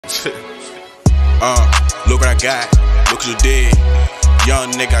Look what I got, look what you did.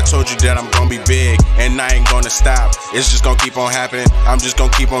 Young nigga, I told you that I'm gonna be big, and I ain't gonna stop. It's just gonna keep on happening. I'm just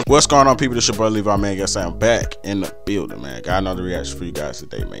gonna keep on. What's going on, people? This your boy Levi, man. Guess I'm back in the building, man. Got another reaction for you guys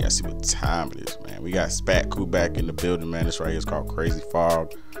today, man. Y'all see what time it is, man. We got Szpaku back in the building, man. This right here is called Crazy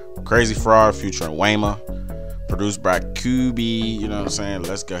Fraud. Crazy Fraud featuring Waima. Produced by QB, you know what I'm saying?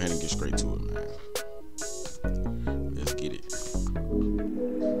 Let's go ahead and get straight to it, man. Let's get it.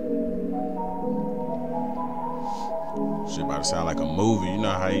 Shit about to sound like a movie, you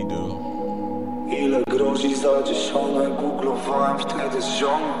know how you do. Ile grozi zadziesione, googlowałem wtedy z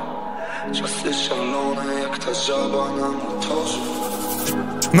ziomem. Czasy szalone jak ta żaba na motorze.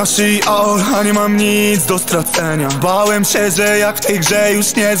 Na szyi aol, a nie mam nic do stracenia. Bałem się, że jak w tej grze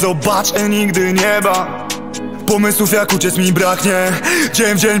już nie zobaczę nigdy nieba. Pomysłów jak uciec mi braknie.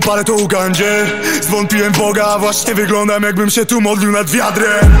 Dzień w dzień palę to u gandzie. Zwątpiłem w Boga, właśnie wyglądam jakbym się tu modlił nad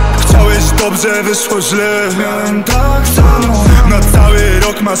wiadrem. Chciałeś dobrze, wyszło źle. Miałem tak samo. Na cały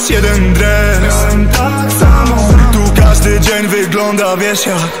rok masz jeden dres. Miałem tak samo. Tu każdy dzień wygląda, wiesz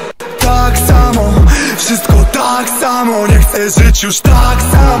jak. Tak samo, wszystko tak samo. Nie chcę żyć już tak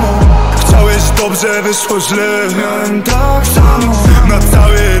samo. Chciałeś dobrze, wyszło źle. Miałem tak samo. Na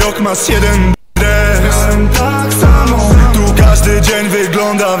cały rok masz jeden dres. Miałem tak samo. Tu każdy dzień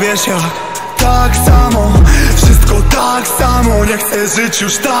wygląda, wiesz jak. Tak samo, wszystko tak samo. Nie chcę żyć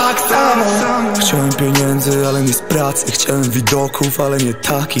już tak samo. Chciałem pieniędzy, ale nie z pracy. Chciałem widoków, ale nie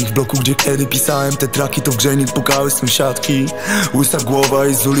takich. W bloku, gdzie kiedy pisałem te traki, to w grze nie pukały sąsiadki. Łysa głowa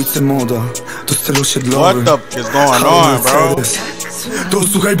i z ulicy moda. To styl osiedlowy. What the is going on, bro? To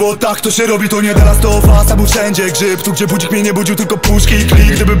słuchaj, bo tak to się robi, to nie teraz to fasa. Był wszędzie grzyb, tu gdzie budzik mnie nie budził, tylko puszki i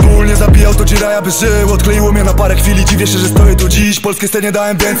klik. Gdyby ból nie zabijał, to dziraja by żył. Odkleiło mnie na parę chwili, dziwię się, że stoję tu dziś. Polskiej scenie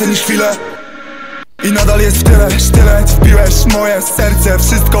dałem więcej niż chwilę. I nadal jest w tyle, sztylet. Wbiłeś moje serce,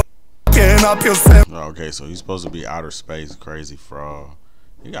 wszystko na piosenkę. Okay, so he's supposed to be outer space, Crazy Fraud.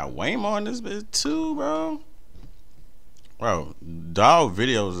 You got Waima on this bit too, bro. Bro, dog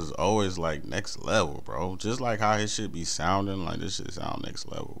videos is always like next level, bro. Just like how his shit be sounding, like this shit sound next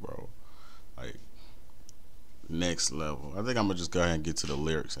level, bro. Like next level. I think I'm gonna just go ahead and get to the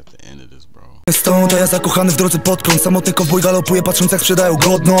lyrics at the end of this, bro. Stąd, to ja zakochany w drodze pod prąd. Samotny kowboj galopuje, patrząc jak sprzedają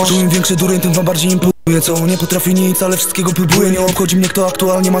godność. Im większy dureń, tym wam bardziej imponuje. Co nie potrafi nic, ale wszystkiego próbuje. Nie obchodzi mnie kto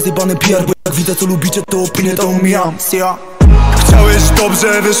aktualnie ma zjebany PR. Bo jak widzę co lubicie, to opinię to omijam. Chciałeś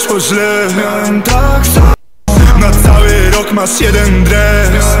dobrze, wyszło źle. Miałem tak samo. Na cały rok masz jeden dres.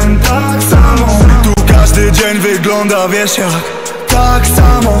 Miałem tak samo. Tu każdy dzień wygląda, wiesz jak. Tak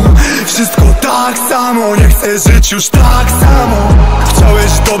samo, wszystko tak samo. Nie chcę żyć już tak samo.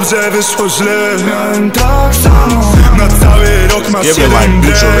 Chciałeś dobrze, wyszło źle. Miałem tak samo. Na cały rok masz jeden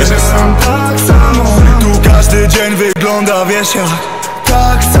dres. Miałem tak samo. Tu każdy dzień wygląda, wiesz jak.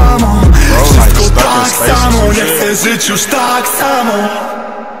 Tak samo, wszystko tak samo. Nie chcę żyć już tak samo.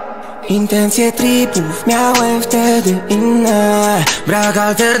 Intencje tripów miałem wtedy inne. Brak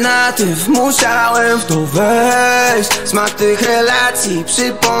alternatyw, musiałem w to wejść. Smak tych relacji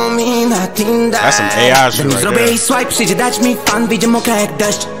przypomina Tinder. Zanim zrobię jej swipe, przyjdzie dać mi fan. Wyjdzie mokra jak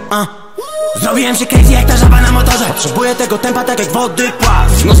deszcz. Zrobiłem się crazy jak ta żaba na motorze. Potrzebuję tego tempa tak jak wody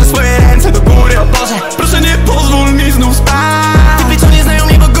płas. Wnoszę swoje ręce do góry, o Boże. Proszę nie pozwól mi znów spać. Typy co nie znają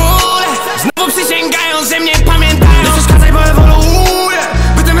mnie w ogóle, znowu przysięgają, że mnie pamiętają. Nie przeszkadzaj, bo ewoluuję,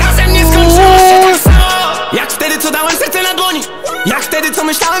 by tym razem nie skończyło się tak samo. Jak wtedy co dałem serce na dłoni. Jak wtedy co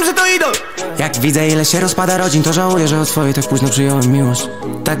myślałem, że to idol. Jak widzę ile się rozpada rodzin, to żałuję, że od swojej tak późno przyjąłem miłość.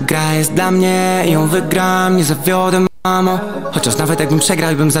 Ta gra jest dla mnie, ją wygram, nie zawiodę mamo. Chociaż nawet jakbym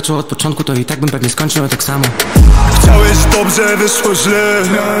przegrał i bym zaczął od początku, to i tak bym pewnie skończył tak samo. Chciałeś dobrze, wyszło źle.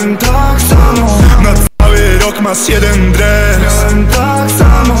 Miałem tak samo. Na cały rok masz jeden dres. Miałem tak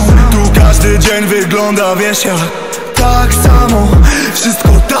samo. Tu każdy dzień wygląda, wiesz jak. Tak samo, wszystko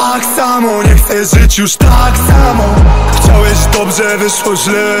tak samo. Nie chcę żyć już tak samo. Chciałeś dobrze, wyszło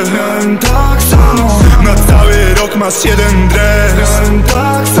źle. Miałem tak samo. Na cały rok masz jeden dres. Miałem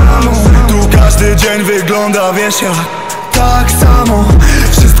tak samo. Tu każdy dzień wygląda, wiesz jak. Tak samo,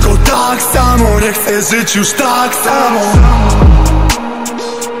 wszystko tak samo. Nie chcę żyć już tak samo.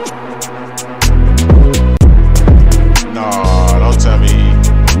 No, don't tell me.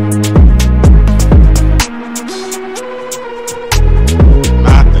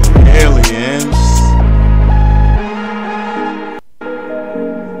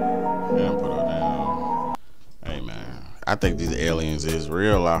 I think these aliens is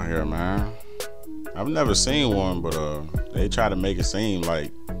real out here, man. I've never seen one, but they try to make it seem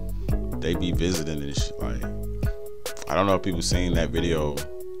like they be visiting and shit. Like, I don't know if people seen that video.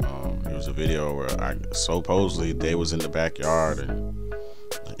 It was a video where supposedly they was in the backyard and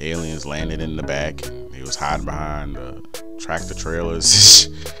aliens landed in the back and he was hiding behind the tractor trailers.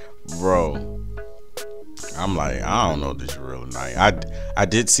 Bro, I'm like, I don't know if this is real or not. I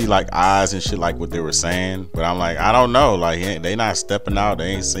did see like eyes and shit, like what they were saying, but I'm like, I don't know. Like, they not stepping out,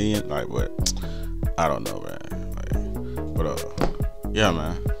 they ain't seeing, like, what? I don't know, man. Like, but yeah,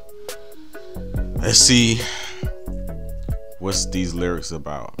 man. Let's see what's these lyrics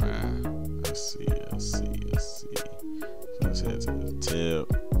about, man. Let's see. Let's head to the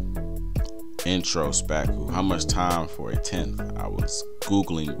tip. Intro, Szpaku. How much time for a 10th? I was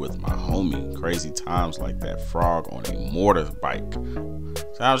Googling with my homie. Crazy times like that frog on a motorbike.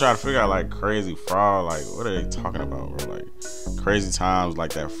 So I'm trying to figure out, like, crazy frog, like, what are they talking about, bro? Like, crazy times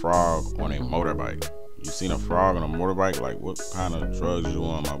like that frog on a motorbike. You seen a frog on a motorbike? Like, what kind of drugs you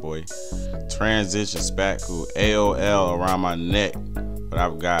on, my boy? Transition, Szpaku. AOL around my neck, but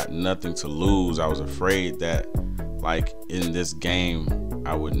I've got nothing to lose. I was afraid that, like, in this game,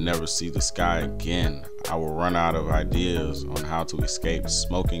 I would never see the sky again. I will run out of ideas on how to escape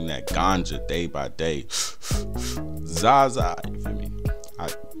smoking that ganja day by day. Zaza, you feel me?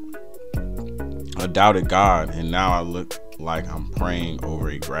 I doubted God, and now I look like I'm praying over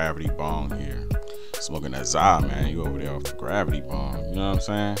a gravity bong here. Smoking that Za, man. You over there off the gravity bong. You know what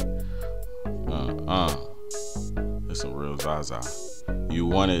I'm saying? It's some real Zaza. You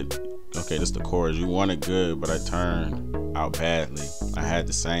wanted, okay, this the chorus. You wanted good, but I turned out badly. I had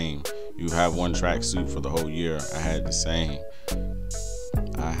the same. You have one track suit for the whole year. I had the same.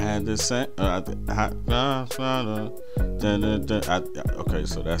 Okay,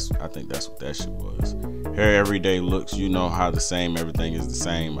 so I think that's what that shit was. Hair everyday looks, you know how the same, everything is the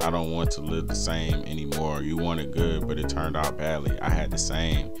same. I don't want to live the same anymore. You wanted good, but it turned out badly. I had the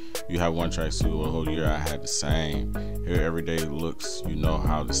same. You have one track suit for the whole year. I had the same. Hair everyday looks, you know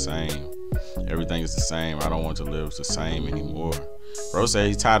how the same. Everything is the same. I don't want to live the same anymore. Bro said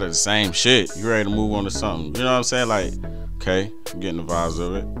he's tired of the same shit. You ready to move on to something? You know what I'm saying? Like, okay, I'm getting the vibes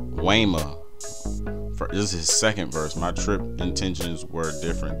of it. Waima. This is his second verse. My trip intentions were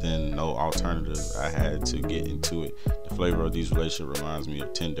different than no alternatives. I had to get into it. The flavor of these relationships reminds me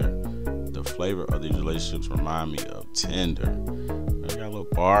of Tinder. The flavor of these relationships remind me of Tinder. I got a little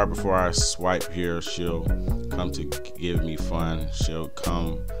bar before I swipe here. She'll come to give me fun. She'll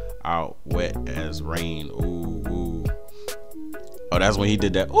come out wet as rain. Ooh, ooh. Oh, that's when he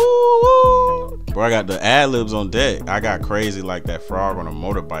did that. Ooh, ooh. Bro, I got the ad-libs on deck. I got crazy like that frog on a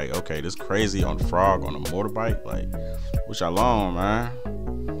motorbike. Okay, this crazy on frog on a motorbike. Like, what y'all on, man?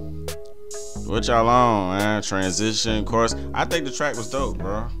 What y'all on, man? Transition, course. I think the track was dope,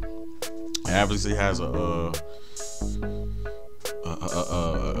 bro. It obviously has a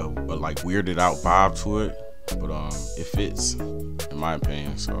like weirded out vibe to it. But it fits, in my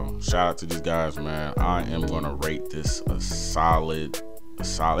opinion. So shout out to these guys, man. I am gonna rate this a solid.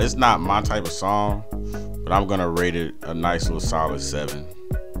 It's not my type of song, but I'm gonna rate it a nice little solid 7.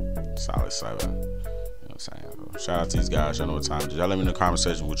 Solid 7. You know what I'm saying? Shout out to these guys. Y'all know what time it is. Y'all let me in the comment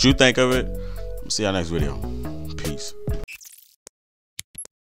section what you think of it. See y'all next video.